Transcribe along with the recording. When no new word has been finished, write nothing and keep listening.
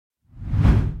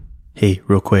Hey,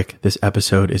 real quick, this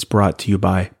episode is brought to you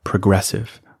by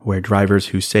Progressive, where drivers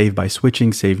who save by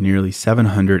switching save nearly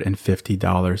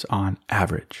 $750 on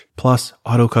average. Plus,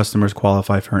 auto customers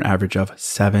qualify for an average of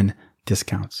 7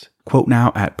 discounts. Quote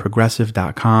now at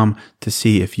progressive.com to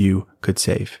see if you could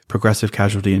save. Progressive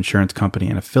Casualty Insurance Company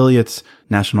and Affiliates.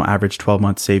 National average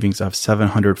 12-month savings of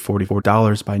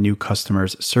 $744 by new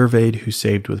customers surveyed who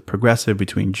saved with Progressive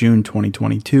between June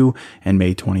 2022 and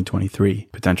May 2023.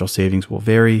 Potential savings will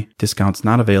vary. Discounts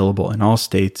not available in all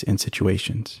states and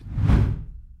situations.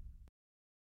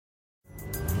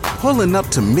 Pulling up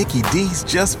to Mickey D's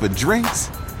just for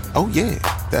drinks? Oh yeah,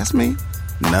 that's me.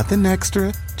 Nothing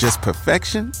extra, just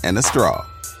perfection and a straw.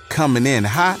 Coming in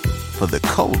hot for the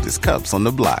coldest cups on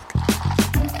the block.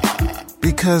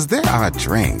 Because there are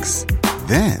drinks.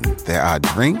 Then there are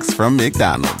drinks from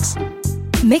McDonald's.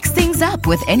 Mix things up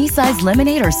with any size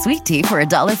lemonade or sweet tea for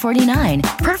 $1.49.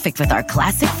 Perfect with our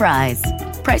classic fries.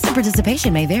 Price and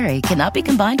participation may vary. Cannot be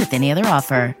combined with any other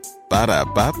offer.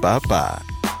 Ba-da-ba-ba-ba.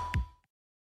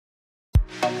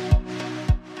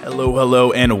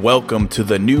 Hello, and welcome to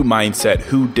the New Mindset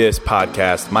Who Dis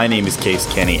podcast. My name is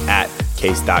Case Kenny at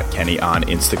case.kenny on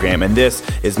Instagram, and this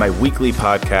is my weekly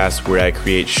podcast where I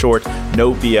create short,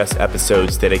 no BS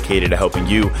episodes dedicated to helping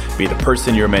you be the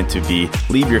person you're meant to be,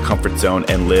 leave your comfort zone,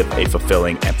 and live a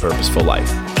fulfilling and purposeful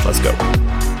life. Let's go.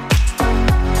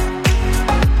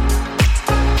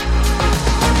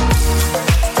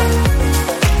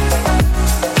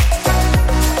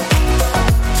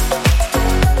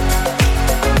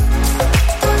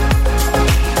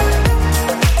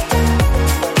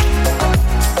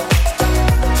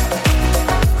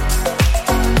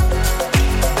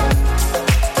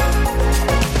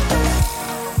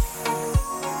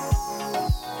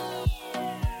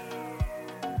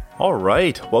 All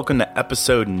right, welcome to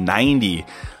episode 90.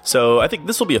 So I think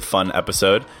this will be a fun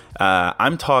episode.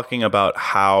 I'm talking about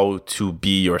how to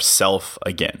be yourself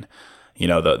again. You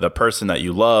know, the person that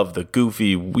you love, the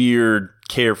goofy, weird,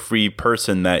 carefree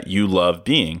person that you love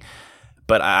being.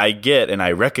 But I get and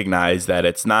I recognize that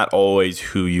it's not always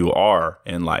who you are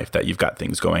in life, that you've got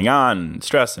things going on, and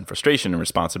stress and frustration and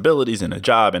responsibilities and a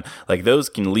job. And like those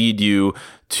can lead you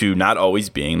to not always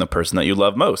being the person that you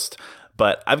love most.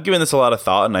 But I've given this a lot of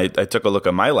thought, and I took a look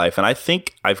at my life, and I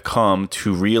think I've come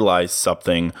to realize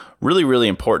something really, really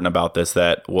important about this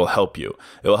that will help you.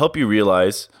 It will help you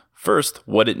realize, first,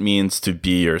 what it means to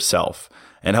be yourself,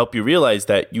 and help you realize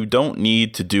that you don't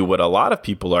need to do what a lot of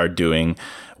people are doing,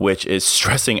 which is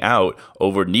stressing out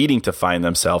over needing to find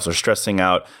themselves or stressing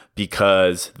out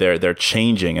because they're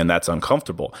changing and that's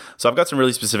uncomfortable. So I've got some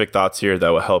really specific thoughts here that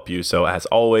will help you. So as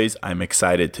always, I'm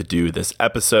excited to do this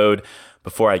episode.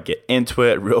 Before I get into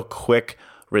it, real quick,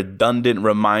 redundant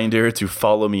reminder to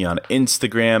follow me on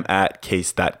Instagram at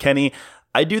case.kenny.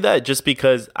 I do that just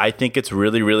because I think it's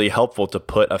really, really helpful to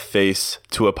put a face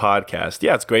to a podcast.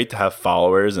 Yeah, it's great to have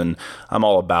followers and I'm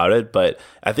all about it, but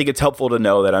I think it's helpful to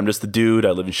know that I'm just a dude.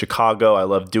 I live in Chicago. I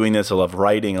love doing this. I love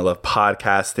writing. I love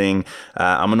podcasting.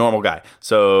 I'm a normal guy.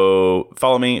 So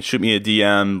follow me, shoot me a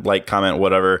DM, like, comment,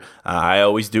 whatever. I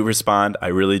always do respond. I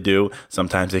really do.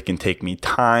 Sometimes it can take me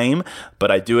time,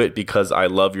 but I do it because I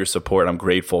love your support. I'm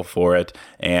grateful for it.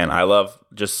 And I love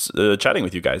just chatting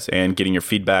with you guys and getting your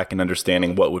feedback and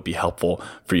understanding what would be helpful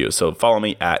for you. So follow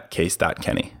me at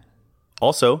case.kenny.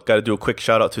 Also, got to do a quick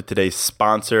shout out to today's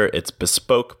sponsor. It's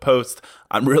Bespoke Post.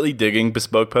 I'm really digging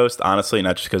Bespoke Post, honestly,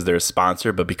 not just because they're a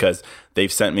sponsor, but because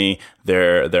they've sent me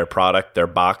their product, their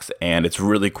box, and it's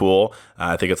really cool.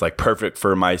 I think it's like perfect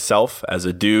for myself as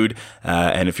a dude.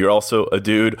 And if you're also a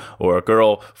dude or a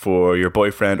girl for your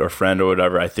boyfriend or friend or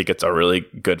whatever, I think it's a really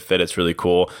good fit. It's really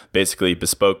cool. Basically,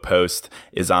 Bespoke Post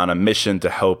is on a mission to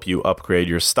help you upgrade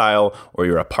your style or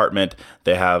your apartment.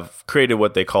 They have created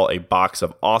what they call a box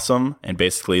of awesome, and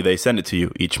basically they send it to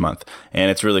you each month.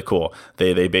 And it's really cool.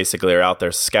 They basically are out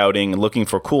there scouting, looking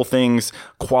for cool things,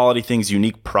 quality things,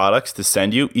 unique products to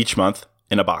send you each month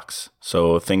in a box.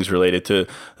 So things related to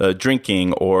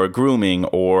drinking or grooming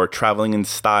or traveling in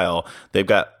style. They've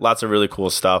got lots of really cool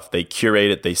stuff. They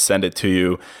curate it, they send it to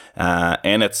you,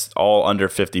 and it's all under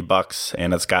 $50,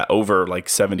 and it's got over like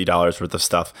 $70 worth of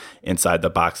stuff inside the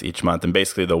box each month. And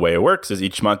basically the way it works is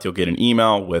each month you'll get an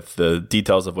email with the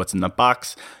details of what's in the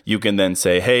box. You can then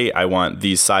say, hey, I want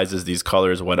these sizes, these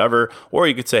colors, whatever. Or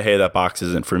you could say, hey, that box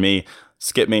isn't for me.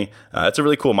 Skip me. It's a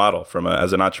really cool model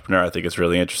as an entrepreneur. I think it's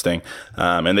really interesting.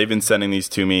 And they've been sending these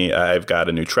to me. I've got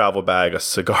a new travel bag, a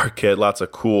cigar kit, lots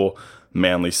of cool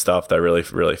manly stuff that really,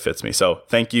 really fits me. So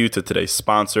thank you to today's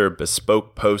sponsor,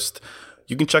 Bespoke Post.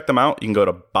 You can check them out. You can go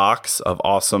to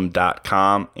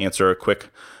boxofawesome.com, answer a quick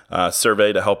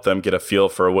survey to help them get a feel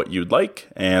for what you'd like.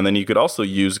 And then you could also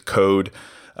use code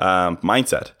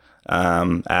mindset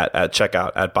at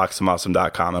checkout at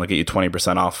boxofawesome.com. It'll get you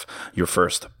 20% off your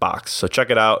first box. So check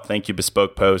it out. Thank you,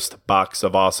 Bespoke Post,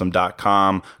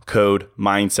 boxofawesome.com, code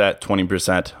mindset,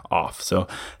 20% off. So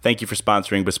thank you for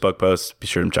sponsoring Bespoke Post. Be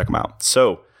sure to check them out.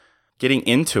 So getting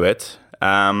into it,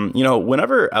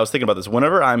 whenever I was thinking about this,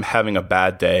 whenever I'm having a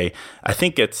bad day, I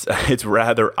think it's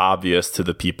rather obvious to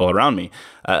the people around me.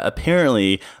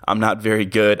 Apparently, I'm not very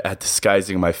good at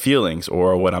disguising my feelings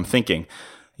or what I'm thinking.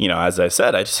 As I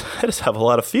said, I just have a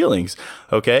lot of feelings,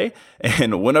 okay?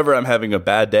 And whenever I'm having a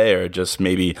bad day or just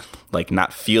maybe like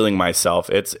not feeling myself,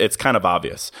 it's kind of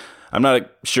obvious. I'm not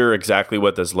sure exactly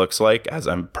what this looks like, as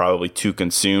I'm probably too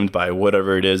consumed by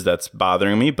whatever it is that's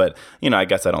bothering me. But, I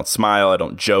guess I don't smile, I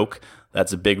don't joke.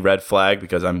 That's a big red flag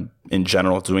because I'm in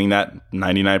general doing that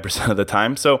 99% of the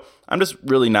time. So I'm just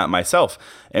really not myself.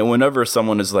 And whenever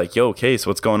someone is like, yo, Case,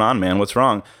 what's going on, man? What's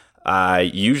wrong? I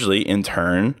usually, in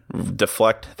turn,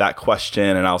 deflect that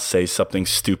question and I'll say something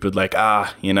stupid like,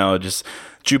 just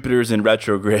Jupiter's in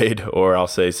retrograde, or I'll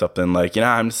say something like,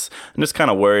 I'm just kind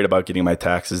of worried about getting my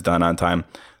taxes done on time.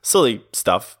 Silly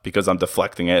stuff because I'm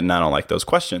deflecting it and I don't like those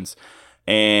questions.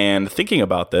 And thinking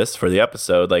about this for the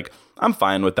episode, like, I'm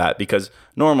fine with that because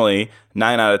normally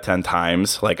 9 out of 10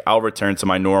 times, like, I'll return to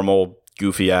my normal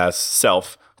goofy ass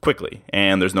self quickly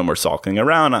and there's no more sulking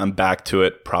around. I'm back to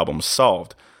it. Problem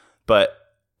solved. But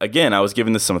again, I was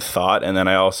giving this some thought, and then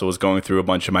I also was going through a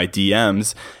bunch of my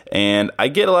DMs, and I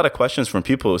get a lot of questions from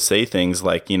people who say things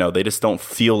like, they just don't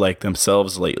feel like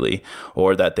themselves lately,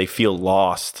 or that they feel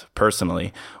lost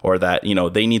personally, or that,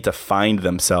 they need to find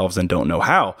themselves and don't know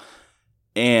how.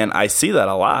 And I see that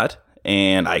a lot,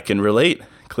 and I can relate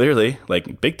clearly,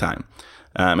 like big time.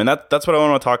 And that's what I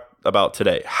want to talk about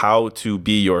today, how to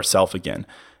be yourself again,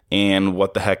 and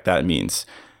what the heck that means.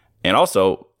 And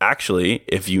also, actually,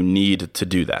 if you need to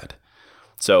do that.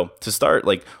 So to start,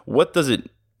 like, what does it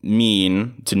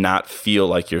mean to not feel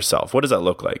like yourself? What does that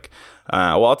look like?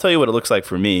 I'll tell you what it looks like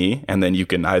for me, and then you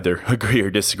can either agree or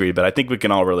disagree. But I think we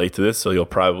can all relate to this, so you'll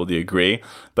probably agree.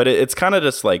 But it's kind of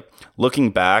just like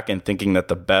looking back and thinking that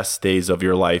the best days of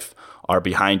your life are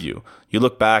behind you. You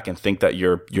look back and think that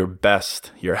your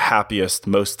best, your happiest,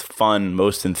 most fun,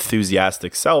 most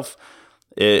enthusiastic self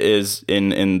is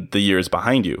in the years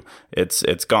behind you.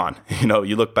 It's gone.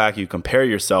 You look back, you compare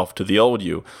yourself to the old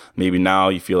you. Maybe now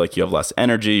you feel like you have less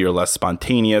energy, you're less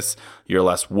spontaneous, you're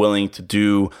less willing to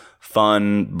do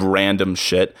fun, random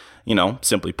shit.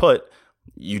 Simply put,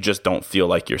 you just don't feel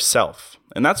like yourself.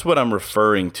 And that's what I'm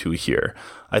referring to here.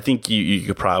 I think you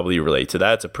could probably relate to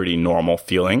that. It's a pretty normal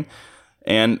feeling.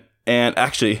 And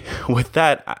actually, with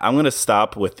that, I'm going to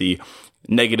stop with the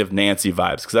negative Nancy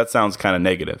vibes because that sounds kind of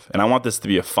negative. And I want this to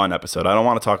be a fun episode. I don't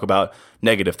want to talk about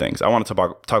negative things. I want to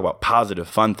talk about positive,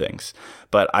 fun things.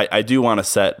 But I do want to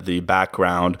set the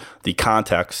background, the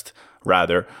context,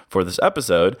 rather, for this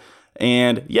episode.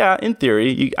 And yeah, in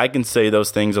theory, I can say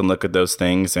those things and look at those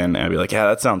things and be like, yeah,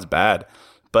 that sounds bad.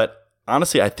 But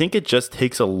honestly, I think it just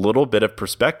takes a little bit of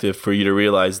perspective for you to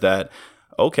realize that,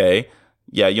 okay,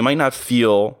 yeah, you might not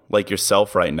feel like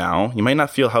yourself right now. You might not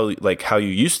feel how you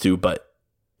used to, but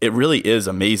it really is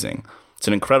amazing. It's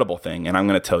an incredible thing, and I'm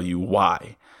going to tell you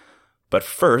why. But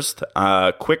first,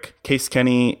 a quick Case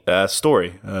Kenny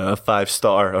story, a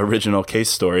 5-star original Case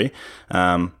story.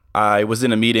 I was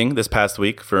in a meeting this past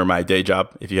week for my day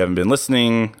job. If you haven't been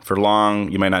listening for long,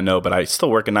 you might not know, but I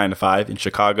still work a 9 to 5 in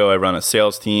Chicago. I run a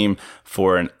sales team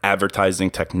for an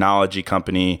advertising technology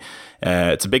company.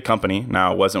 It's a big company.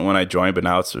 Now, it wasn't when I joined, but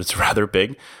now it's rather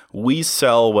big. We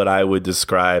sell what I would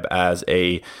describe as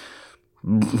a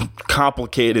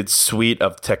complicated suite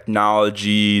of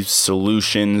technology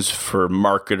solutions for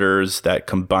marketers that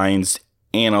combines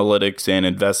analytics and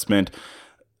investment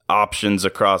options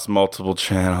across multiple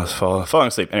channels. Falling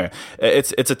asleep. Anyway,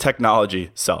 it's a technology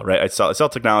sell, right? I sell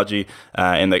technology,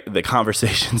 and the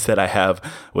conversations that I have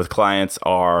with clients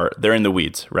they're in the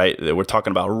weeds, right? We're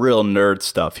talking about real nerd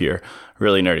stuff here,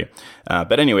 really nerdy.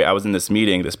 But anyway, I was in this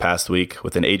meeting this past week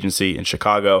with an agency in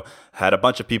Chicago. Had a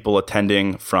bunch of people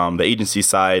attending from the agency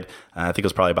side. I think it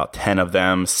was probably about 10 of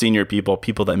them, senior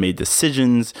people that made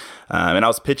decisions. And I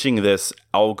was pitching this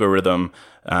algorithm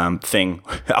thing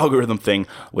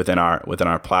within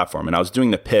our platform. And I was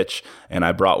doing the pitch, and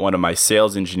I brought one of my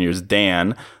sales engineers,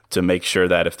 Dan, to make sure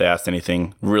that if they asked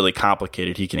anything really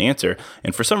complicated, he can answer.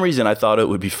 And for some reason, I thought it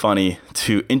would be funny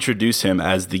to introduce him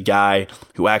as the guy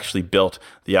who actually built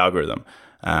the algorithm.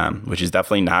 which is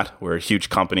definitely not. We're a huge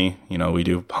company. We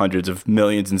do hundreds of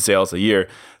millions in sales a year.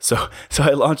 So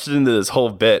I launched it into this whole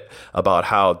bit about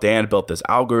how Dan built this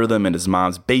algorithm in his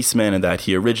mom's basement, and that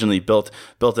he originally built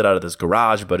it out of this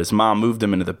garage, but his mom moved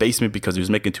him into the basement because he was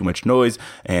making too much noise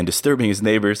and disturbing his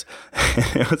neighbors.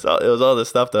 It was all this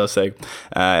stuff that I was saying,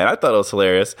 and I thought it was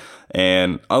hilarious.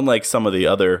 And unlike some of the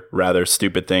other rather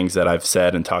stupid things that I've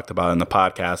said and talked about in the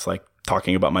podcast, like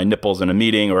talking about my nipples in a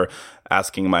meeting or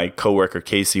asking my coworker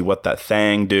Casey what that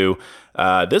thing do,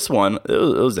 this one, it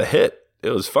was a hit. It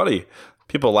was funny.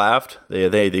 People laughed.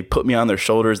 They put me on their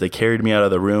shoulders. They carried me out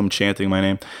of the room chanting my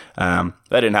name. That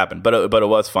didn't happen, but it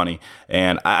was funny.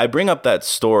 And I bring up that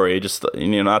story just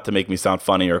not to make me sound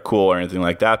funny or cool or anything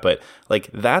like that, but like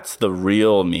that's the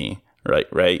real me,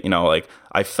 right? Like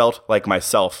I felt like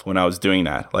myself when I was doing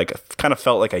that. Like I kind of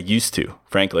felt like I used to,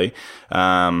 frankly,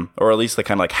 or at least like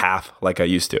kind of like half like I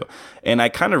used to. And I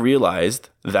kind of realized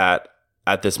that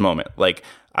at this moment, like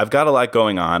I've got a lot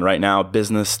going on right now,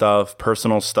 business stuff,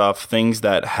 personal stuff, things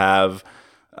that have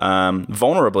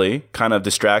vulnerably kind of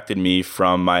distracted me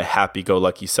from my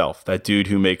happy-go-lucky self, that dude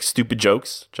who makes stupid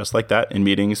jokes just like that in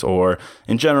meetings or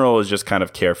in general is just kind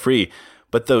of carefree.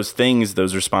 But those things,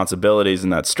 those responsibilities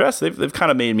and that stress, they've kind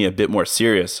of made me a bit more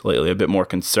serious lately, a bit more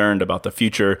concerned about the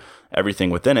future, everything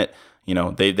within it.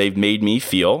 They've made me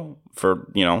feel,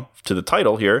 for, to the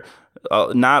title here,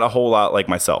 not a whole lot like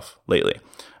myself lately.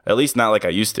 At least not like I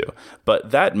used to. But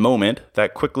that moment,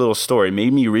 that quick little story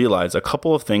made me realize a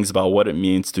couple of things about what it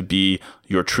means to be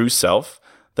your true self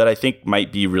that I think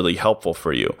might be really helpful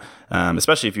for you,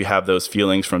 especially if you have those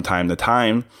feelings from time to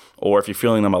time or if you're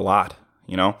feeling them a lot.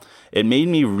 It made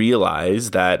me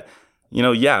realize that,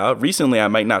 recently I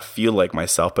might not feel like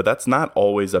myself, but that's not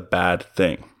always a bad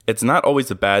thing. It's not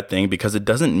always a bad thing because it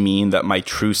doesn't mean that my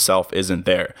true self isn't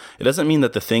there. It doesn't mean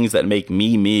that the things that make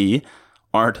me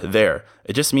aren't there.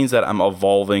 It just means that I'm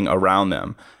evolving around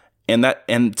them.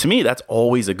 And to me, that's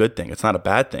always a good thing. It's not a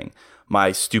bad thing.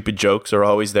 My stupid jokes are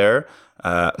always there.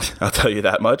 I'll tell you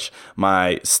that much.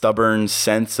 My stubborn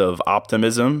sense of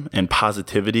optimism and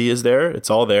positivity is there. It's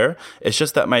all there. It's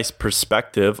just that my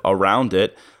perspective around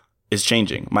it is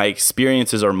changing. My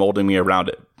experiences are molding me around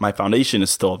it. My foundation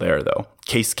is still there, though.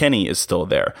 Case Kenny is still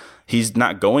there. He's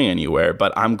not going anywhere,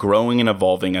 but I'm growing and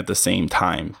evolving at the same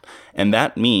time. And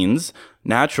that means,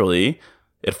 naturally,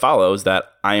 it follows that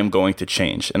I am going to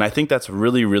change. And I think that's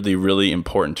really, really, really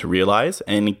important to realize,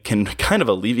 and can kind of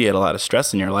alleviate a lot of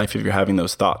stress in your life if you're having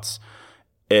those thoughts.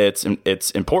 It's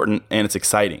important and it's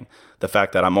exciting. The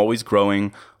fact that I'm always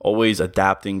growing, always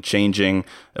adapting, changing,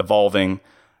 evolving.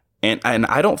 And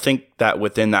I don't think that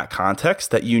within that context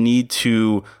that you need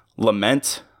to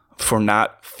lament for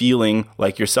not feeling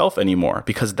like yourself anymore,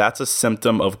 because that's a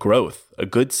symptom of growth, a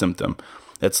good symptom.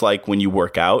 It's like when you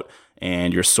work out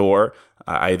and you're sore,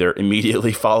 either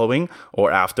immediately following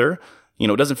or after,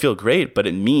 it doesn't feel great, but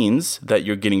it means that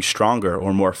you're getting stronger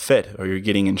or more fit, or you're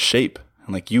getting in shape.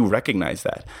 And like you recognize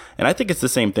that. And I think it's the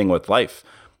same thing with life.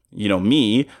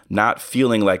 Me not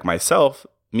feeling like myself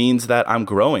means that I'm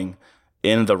growing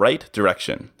in the right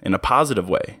direction, in a positive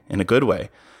way, in a good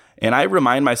way. And I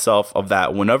remind myself of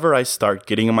that whenever I start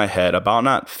getting in my head about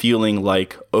not feeling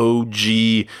like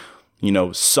OG,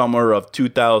 summer of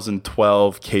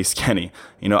 2012 Case Kenny.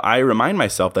 I remind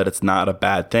myself that it's not a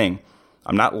bad thing.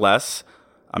 I'm not lost.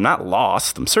 I'm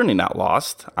certainly not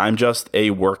lost. I'm just a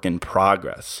work in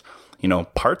progress.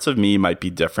 Parts of me might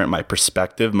be different. My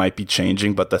perspective might be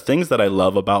changing, but the things that I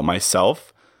love about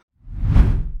myself.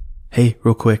 Hey,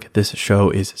 real quick, this show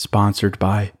is sponsored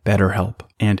by BetterHelp.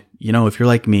 And, if you're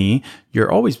like me,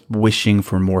 you're always wishing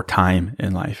for more time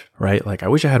in life, right? Like, I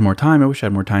wish I had more time. I wish I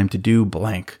had more time to do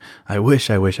blank. I wish.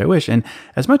 And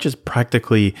as much as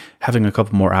practically having a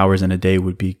couple more hours in a day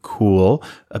would be cool,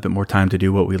 a bit more time to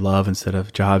do what we love instead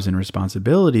of jobs and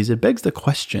responsibilities, it begs the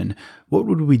question, what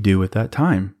would we do with that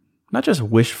time? Not just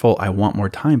wishful, I want more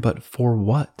time, but for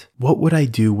what? What would I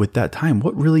do with that time?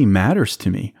 What really matters to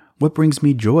me? What brings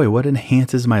me joy? What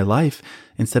enhances my life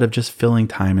instead of just filling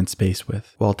time and space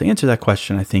with? Well, to answer that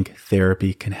question, I think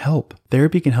therapy can help.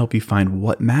 Therapy can help you find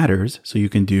what matters so you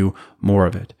can do more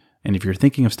of it. And if you're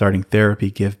thinking of starting therapy,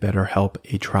 give BetterHelp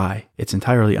a try. It's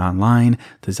entirely online,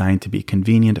 designed to be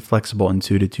convenient, flexible, and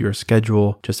suited to your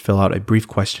schedule. Just fill out a brief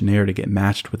questionnaire to get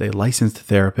matched with a licensed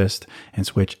therapist and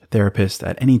switch therapists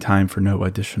at any time for no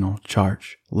additional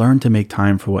charge. Learn to make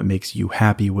time for what makes you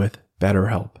happy with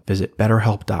BetterHelp. Visit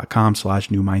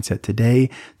betterhelp.com/newmindset today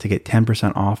to get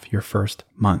 10% off your first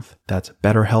month. That's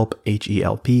BetterHelp,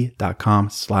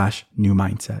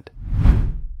 HELP.com/newmindset.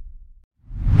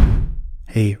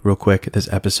 Hey, real quick,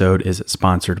 this episode is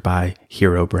sponsored by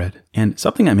Hero Bread. And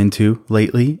something I'm into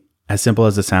lately, as simple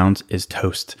as it sounds, is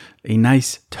toast. A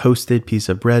nice toasted piece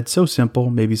of bread. So simple,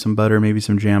 maybe some butter, maybe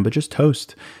some jam, but just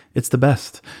toast. It's the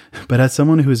best. But as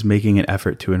someone who is making an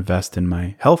effort to invest in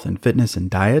my health and fitness and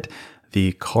diet,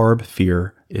 the carb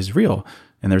fear is real.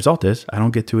 And the result is I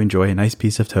don't get to enjoy a nice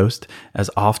piece of toast as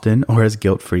often or as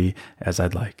guilt-free as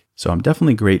I'd like. So I'm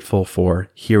definitely grateful for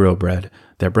Hero Bread.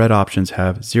 Their bread options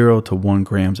have 0 to 1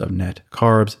 grams of net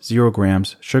carbs, 0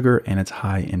 grams sugar, and it's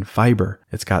high in fiber.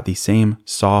 It's got the same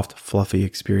soft, fluffy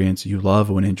experience you love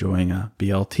when enjoying a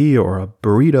BLT or a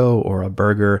burrito or a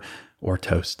burger or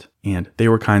toast. And they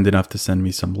were kind enough to send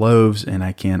me some loaves, and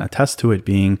I can attest to it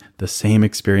being the same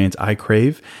experience I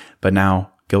crave, but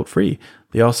now guilt-free.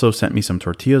 They also sent me some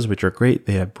tortillas, which are great.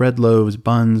 They have bread loaves,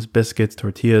 buns, biscuits,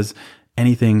 tortillas,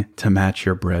 anything to match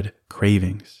your bread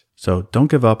cravings. So don't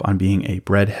give up on being a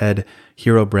breadhead.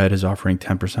 Hero Bread is offering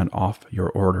 10% off your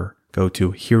order. Go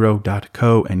to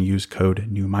hero.co and use code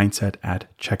NEWMINDSET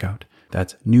at checkout.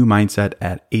 That's new mindset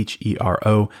at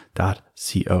hero.co.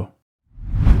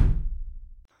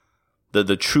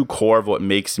 The true core of what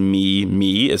makes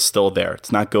me is still there.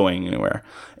 It's not going anywhere.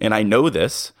 And I know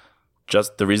this.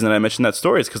 Just the reason that I mentioned that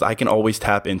story is because I can always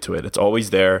tap into it. It's always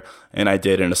there, and I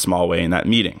did in a small way in that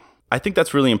meeting. I think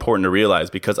that's really important to realize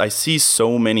because I see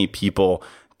so many people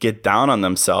get down on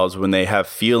themselves when they have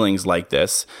feelings like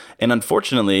this. And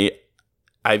unfortunately,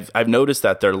 I've noticed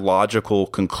that their logical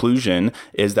conclusion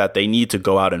is that they need to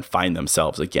go out and find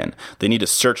themselves again. They need to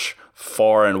search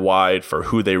far and wide for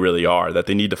who they really are, that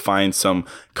they need to find some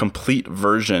complete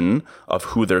version of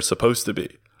who they're supposed to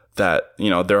be. That,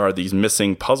 there are these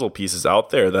missing puzzle pieces out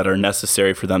there that are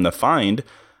necessary for them to find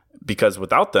because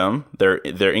without them, they're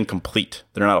incomplete.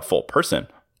 They're not a full person.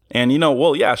 And,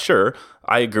 yeah, sure.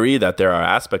 I agree that there are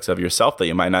aspects of yourself that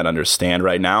you might not understand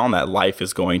right now and that life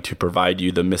is going to provide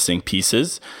you the missing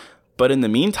pieces. But in the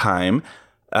meantime,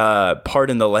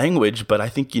 pardon the language, but I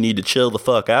think you need to chill the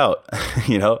fuck out,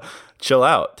 chill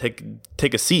out,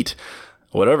 take a seat,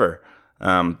 whatever.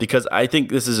 Because I think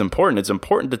this is important. It's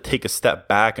important to take a step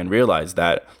back and realize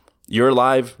that you're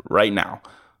alive right now.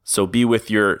 So be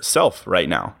with yourself right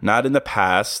now, not in the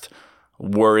past,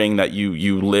 worrying that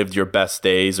you lived your best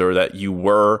days or that you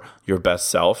were your best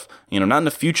self, not in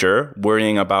the future,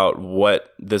 worrying about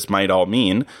what this might all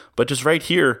mean, but just right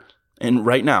here and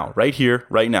right now, right here,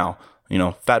 right now,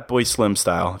 Fat Boy Slim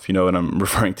style, if you know what I'm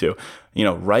referring to,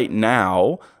 right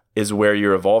now is where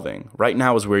you're evolving. Right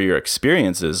now is where your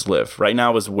experiences live. Right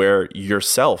now is where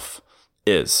yourself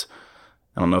is.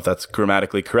 I don't know if that's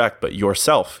grammatically correct, but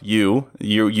yourself, you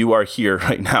are here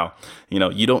right now.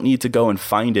 You don't need to go and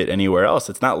find it anywhere else.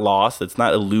 It's not lost. It's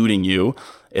not eluding you.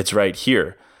 It's right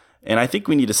here. And I think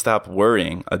we need to stop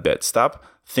worrying a bit. Stop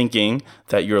thinking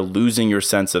that you're losing your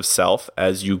sense of self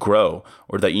as you grow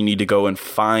or that you need to go and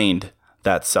find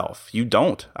that self. You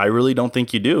don't. I really don't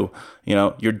think you do.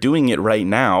 You're doing it right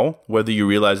now, whether you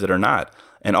realize it or not.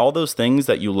 And all those things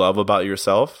that you love about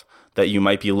yourself that you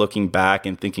might be looking back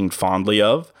and thinking fondly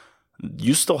of,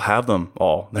 you still have them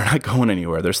all. They're not going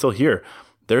anywhere. They're still here.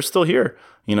 They're still here.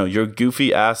 Your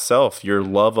goofy ass self, your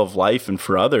love of life and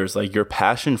for others, like your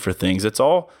passion for things, it's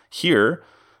all here.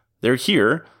 They're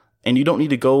here. And you don't need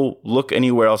to go look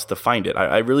anywhere else to find it.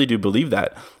 I really do believe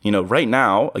that. Right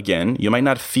now, again, you might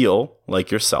not feel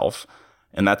like yourself,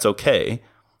 and that's okay.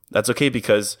 That's okay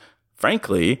because,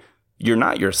 frankly, you're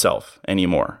not yourself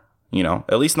anymore.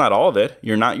 At least not all of it.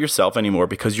 You're not yourself anymore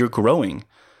because you're growing,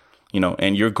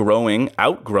 and you're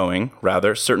outgrowing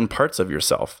certain parts of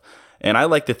yourself. And I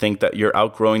like to think that you're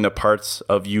outgrowing the parts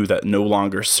of you that no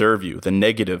longer serve you, the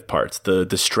negative parts, the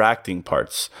distracting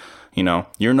parts.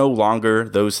 You're no longer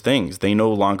those things. They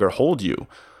no longer hold you.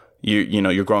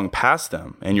 You're growing past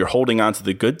them and you're holding on to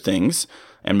the good things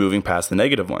and moving past the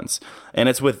negative ones. And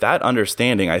it's with that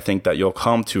understanding, I think, that you'll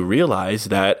come to realize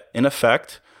that, in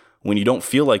effect, when you don't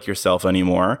feel like yourself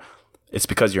anymore, it's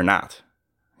because you're not.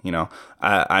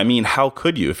 I mean, how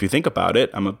could you? If you think about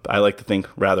it, I like to think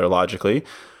rather logically.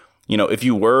 If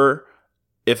you were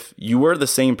the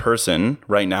same person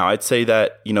right now, I'd say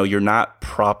that, you're not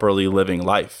properly living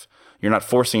life. You're not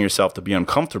forcing yourself to be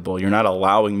uncomfortable. You're not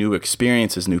allowing new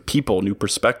experiences, new people, new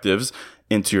perspectives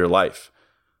into your life.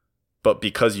 But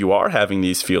because you are having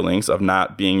these feelings of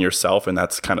not being yourself, and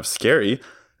that's kind of scary,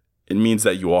 it means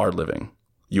that you are living.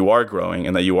 You are growing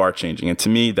and that you are changing. And to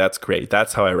me, that's great.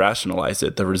 That's how I rationalize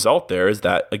it. The result there is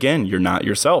that, again, you're not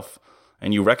yourself.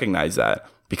 And you recognize that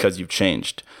because you've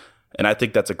changed. And I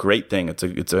think that's a great thing. It's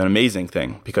an amazing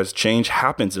thing because change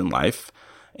happens in life.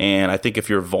 And I think if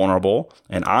you're vulnerable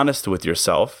and honest with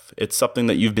yourself, it's something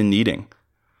that you've been needing.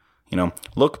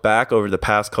 Look back over the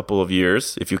past couple of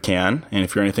years if you can. And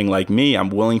if you're anything like me, I'm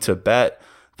willing to bet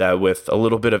that with a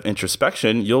little bit of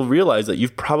introspection, you'll realize that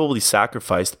you've probably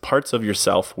sacrificed parts of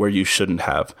yourself where you shouldn't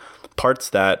have, parts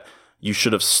that you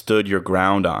should have stood your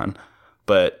ground on.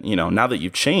 But, now that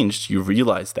you've changed, you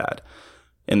realize that.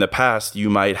 In the past, you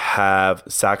might have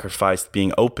sacrificed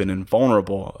being open and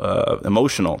vulnerable,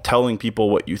 emotional, telling people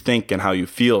what you think and how you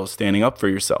feel, standing up for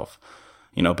yourself.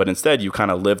 But instead, you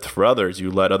kind of lived for others.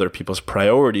 You let other people's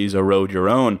priorities erode your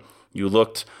own. You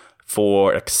looked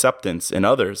for acceptance in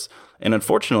others. And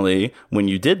unfortunately, when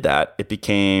you did that, it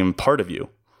became part of you.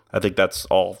 I think that's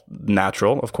all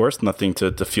natural, of course, nothing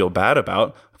to feel bad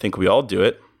about. I think we all do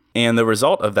it. And the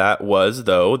result of that was,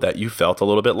 though, that you felt a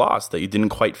little bit lost, that you didn't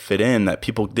quite fit in, that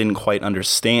people didn't quite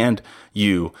understand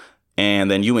you.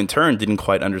 And then you, in turn, didn't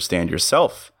quite understand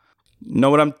yourself. Know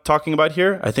what I'm talking about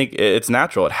here? I think it's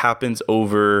natural. It happens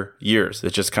over years.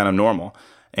 It's just kind of normal.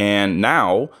 And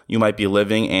now you might be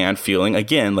living and feeling,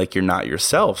 again, like you're not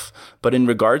yourself. But in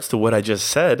regards to what I just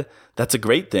said, that's a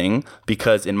great thing,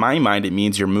 because in my mind, it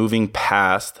means you're moving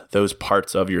past those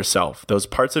parts of yourself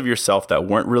that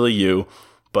weren't really you,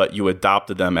 but you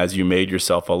adopted them as you made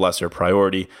yourself a lesser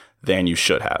priority than you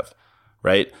should have,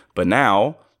 right? But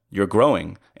now you're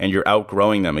growing and you're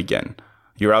outgrowing them again.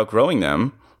 You're outgrowing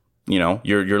them.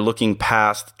 You're looking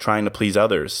past trying to please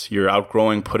others. You're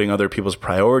outgrowing putting other people's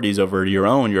priorities over your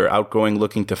own. You're outgrowing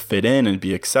looking to fit in and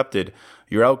be accepted.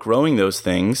 You're outgrowing those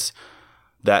things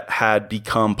that had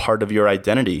become part of your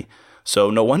identity. So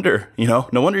no wonder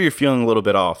you're feeling a little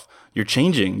bit off. You're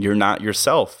changing. You're not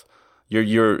yourself.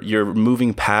 You're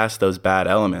moving past those bad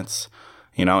elements.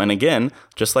 And again,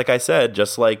 just like I said,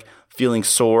 just like feeling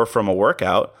sore from a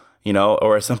workout,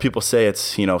 or as some people say,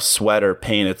 it's, sweat or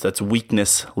pain. That's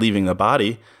weakness leaving the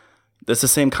body. That's the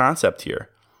same concept here,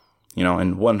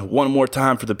 and one more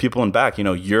time for the people in back,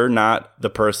 you're not the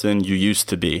person you used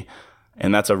to be.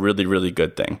 And that's a really, really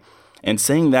good thing. And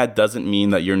saying that doesn't mean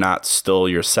that you're not still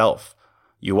yourself.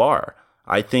 You are.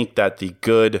 I think that the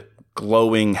good,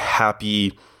 glowing,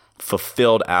 happy,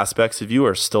 fulfilled aspects of you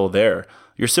are still there.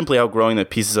 You're simply outgrowing the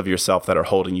pieces of yourself that are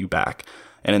holding you back.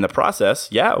 And in the process,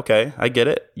 yeah, okay, I get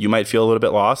it. You might feel a little bit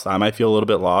lost. I might feel a little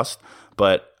bit lost,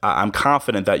 but I'm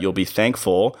confident that you'll be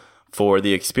thankful for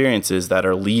the experiences that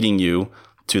are leading you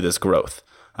to this growth.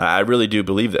 I really do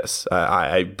believe this.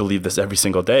 I believe this every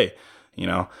single day.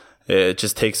 It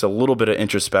just takes a little bit of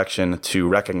introspection to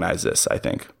recognize this, I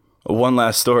think. One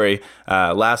last story.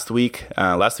 Last week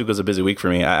was a busy week for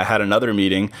me. I had another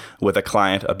meeting with a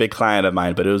client, a big client of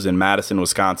mine, but it was in Madison,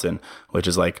 Wisconsin, which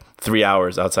is like 3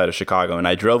 hours outside of Chicago. And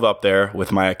I drove up there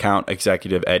with my account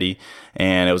executive, Eddie,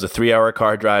 and it was a 3-hour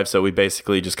car drive. So we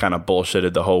basically just kind of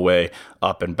bullshitted the whole way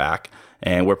up and back.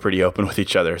 And we're pretty open with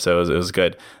each other. So it was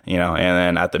good, And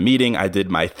then at the meeting, I did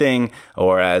my thing,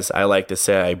 or as I like to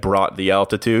say, I brought the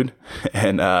altitude.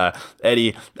 And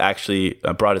Eddie actually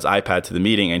brought his iPad to the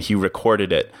meeting, and he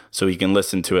recorded it so he can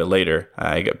listen to it later.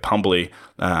 Humbly,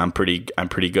 I'm pretty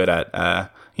good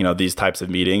at these types of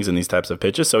meetings and these types of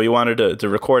pitches. So he wanted to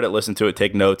record it, listen to it,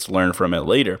 take notes, learn from it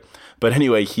later. But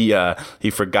anyway, he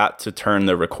forgot to turn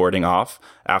the recording off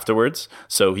afterwards.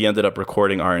 So he ended up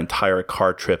recording our entire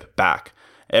car trip back.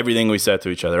 Everything we said to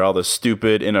each other, all the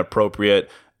stupid,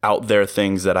 inappropriate, out there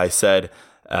things that I said.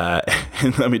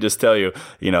 And let me just tell you,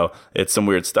 it's some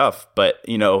weird stuff. But,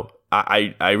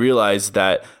 I realized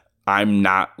that I'm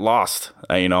not lost.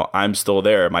 I'm still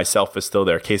there. Myself is still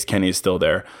there. Case Kenny is still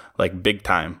there, like big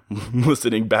time,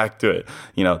 listening back to it.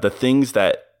 The things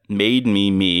that made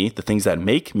me, the things that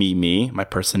make me, my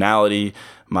personality,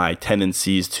 my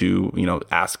tendencies to,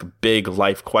 ask big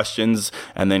life questions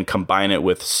and then combine it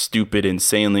with stupid,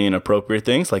 insanely inappropriate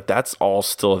things, like that's all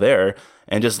still there.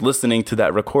 And just listening to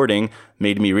that recording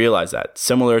made me realize that,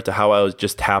 similar to how I was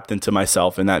just tapped into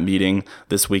myself in that meeting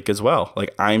this week as well.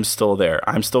 Like I'm still there.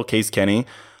 I'm still Case Kenny.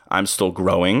 I'm still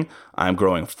growing. I'm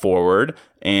growing forward.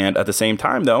 And at the same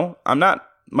time, though, I'm not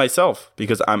myself,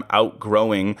 because I'm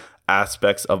outgrowing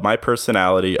aspects of my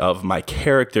personality, of my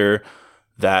character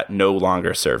that no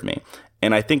longer serve me.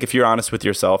 And I think if you're honest with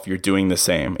yourself, you're doing the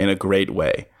same in a great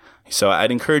way. So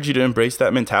I'd encourage you to embrace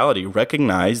that mentality.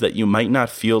 Recognize that you might not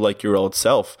feel like your old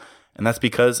self. And that's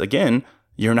because, again,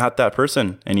 you're not that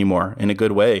person anymore in a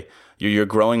good way. You're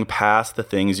growing past the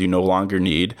things you no longer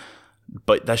need.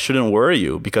 But that shouldn't worry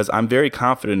you, because I'm very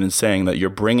confident in saying that you're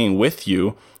bringing with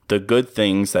you the good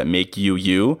things that make you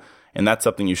you. And that's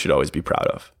something you should always be proud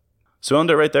of. So I'll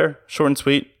end it right there. Short and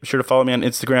sweet. Be sure to follow me on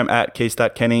Instagram at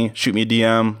case.kenny. Shoot me a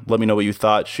DM. Let me know what you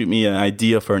thought. Shoot me an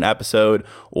idea for an episode.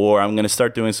 Or I'm going to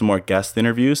start doing some more guest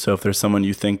interviews. So if there's someone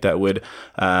you think that would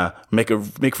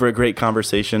make for a great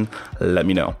conversation, let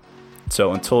me know.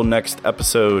 So until next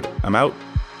episode, I'm out.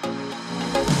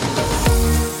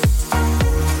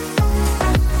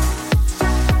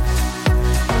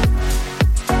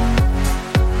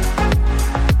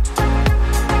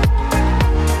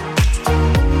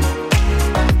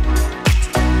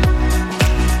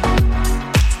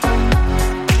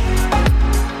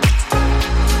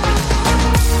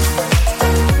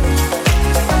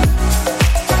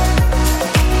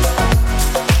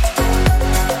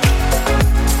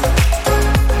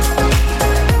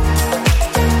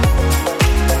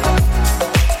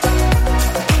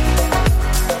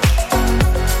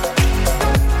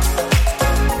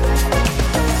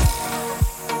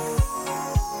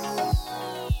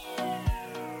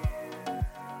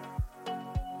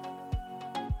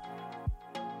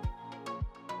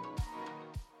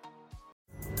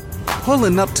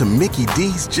 Pulling up to Mickey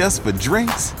D's just for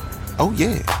drinks? Oh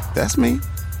yeah, that's me.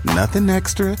 Nothing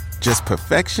extra, just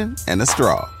perfection and a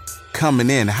straw.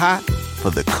 Coming in hot for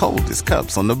the coldest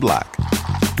cups on the block.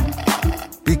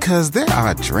 Because there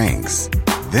are drinks.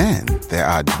 Then there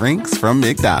are drinks from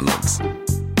McDonald's.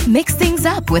 Mix things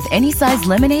up with any size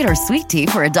lemonade or sweet tea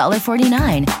for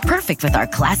 $1.49. Perfect with our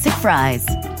classic fries.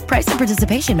 Price and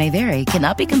participation may vary.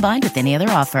 Cannot be combined with any other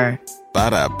offer.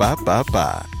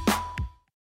 Ba-da-ba-ba-ba.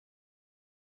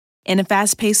 In a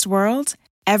fast-paced world,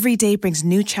 every day brings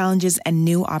new challenges and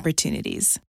new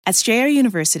opportunities. At Strayer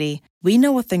University, we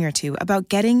know a thing or two about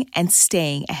getting and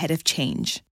staying ahead of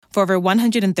change. For over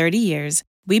 130 years,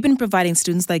 we've been providing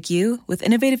students like you with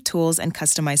innovative tools and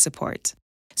customized support,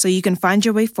 so you can find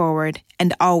your way forward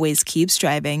and always keep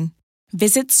striving.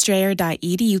 Visit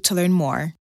strayer.edu to learn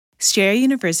more. Strayer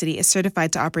University is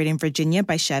certified to operate in Virginia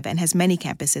by Chev and has many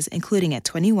campuses, including at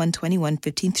 2121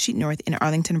 15th Street North in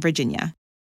Arlington, Virginia.